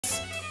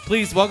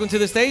Please welcome to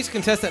the stage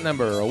contestant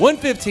number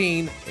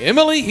 115,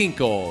 Emily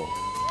Hinkle.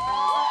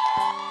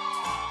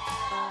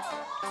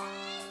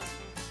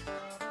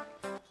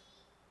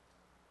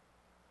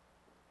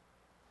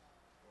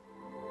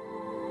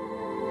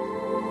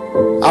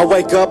 I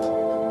wake up,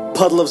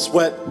 puddle of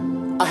sweat.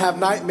 I have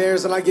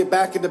nightmares and I get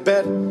back into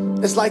bed.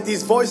 It's like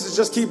these voices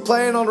just keep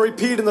playing on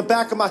repeat in the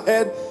back of my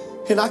head,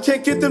 and I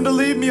can't get them to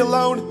leave me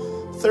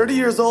alone. 30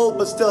 years old,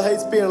 but still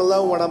hates being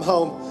alone when I'm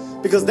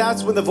home, because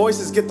that's when the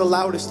voices get the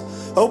loudest.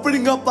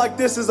 Opening up like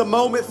this is a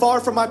moment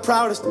far from my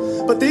proudest,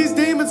 but these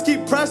demons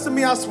keep pressing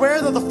me. I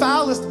swear they're the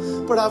foulest,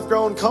 but I've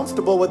grown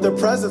comfortable with their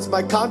presence.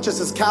 My conscience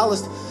is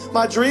calloused.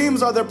 My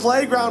dreams are their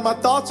playground, my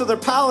thoughts are their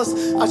palace.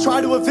 I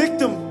try to evict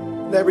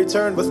them, they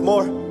return with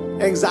more.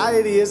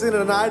 Anxiety isn't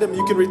an item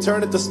you can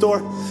return at the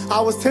store.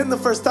 I was 10 the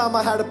first time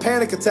I had a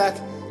panic attack.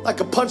 Like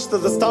a punch to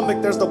the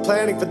stomach, there's no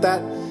planning for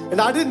that. And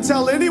I didn't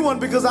tell anyone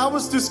because I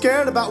was too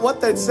scared about what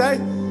they'd say.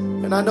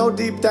 And I know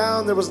deep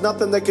down there was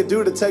nothing they could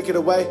do to take it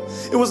away.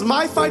 It was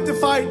my fight to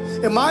fight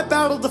and my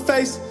battle to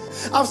face.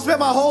 I've spent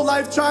my whole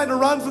life trying to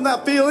run from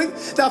that feeling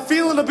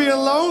of being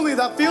lonely,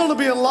 that feeling of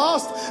being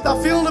lost,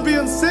 that feeling of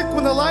being sick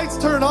when the lights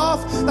turn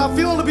off, that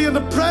feeling of being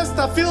depressed,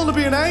 that feeling of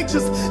being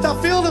anxious, that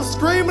feeling of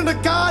screaming to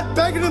God,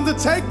 begging him to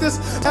take this.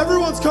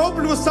 Everyone's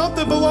coping with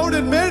something but won't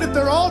admit it.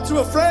 They're all too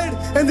afraid,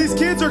 and these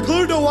kids are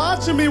glued to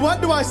watching me. What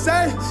do I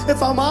say?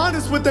 If I'm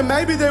honest with them,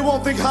 maybe they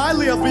won't think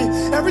highly of me.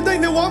 Everything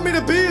they want me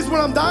to be is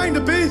what I'm dying to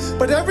be,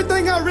 but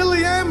everything I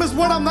really am is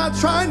what I'm not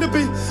trying to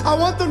be. I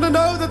want them to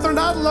know that they're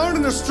not alone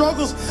in their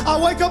struggles. I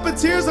wake up in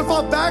tears and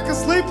fall back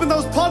asleep in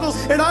those puddles,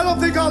 and I don't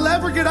think I'll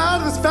ever get out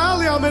of this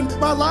valley I'm in.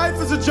 My life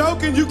is a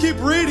joke and you keep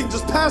reading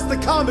just past the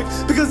comic,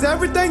 because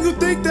everything you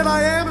think that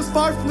I am is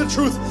far from the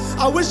truth.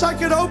 I wish I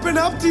could open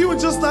up to you and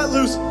just let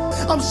loose.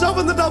 I'm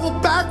shoving the devil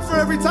back for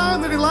every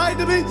time that he lied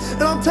to me,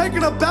 and I'm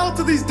taking a belt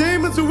to these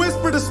demons who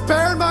whisper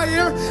despair in my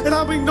ear, and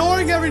I'm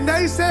ignoring every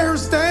naysayer who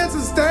stands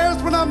and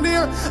stares when I'm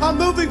near. I'm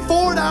moving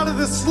forward out of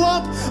this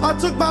slump. I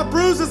took my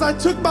bruises, I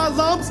took my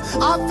lumps.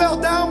 I fell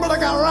down, but I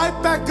got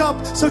right back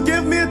up. So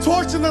give me a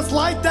torch and let's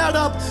light that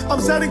up.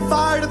 I'm setting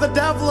fire to the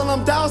devil and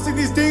I'm dousing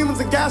these demons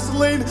in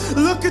gasoline.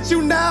 Look at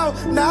you now.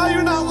 Now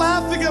you're not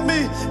laughing at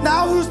me.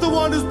 Now who's the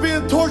one who's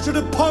being tortured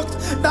and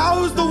punked? Now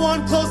who's the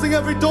one closing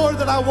every door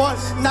that I want?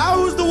 Now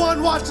who's the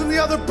one watching the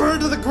other burn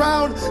to the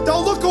ground?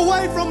 Don't look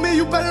away from me.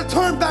 You better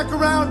turn back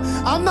around.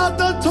 I'm not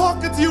done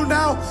talking to you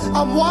now.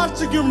 I'm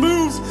watching your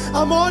moves.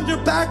 I'm on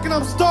your back and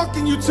I'm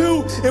stalking you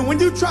too. And when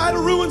you try to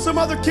ruin some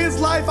other kid's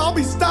life, I'll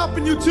be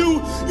stopping you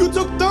too. You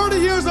took 30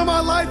 years of my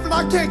life and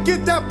I can't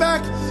get that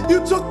back.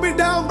 You took me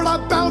down, but I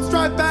bounced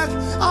right back.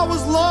 I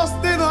was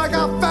lost then and I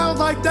got found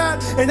like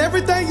that. And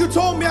everything you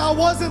told me I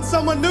wasn't,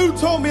 someone new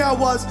told me I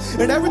was.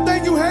 And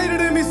everything you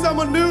hated in me,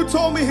 someone new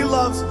told me he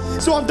loves.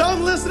 So I'm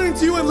done listening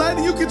to you and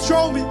letting you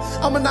control me.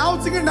 I'm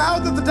announcing it now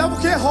that the devil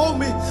can't hold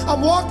me.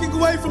 I'm walking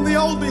away from the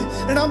old me,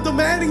 and I'm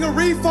demanding a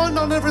refund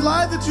on every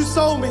lie that you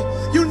sold me.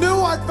 You knew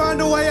I'd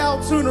find a way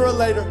out sooner or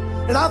later,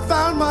 and I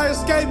found my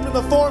escape in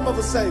the form of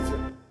a savior.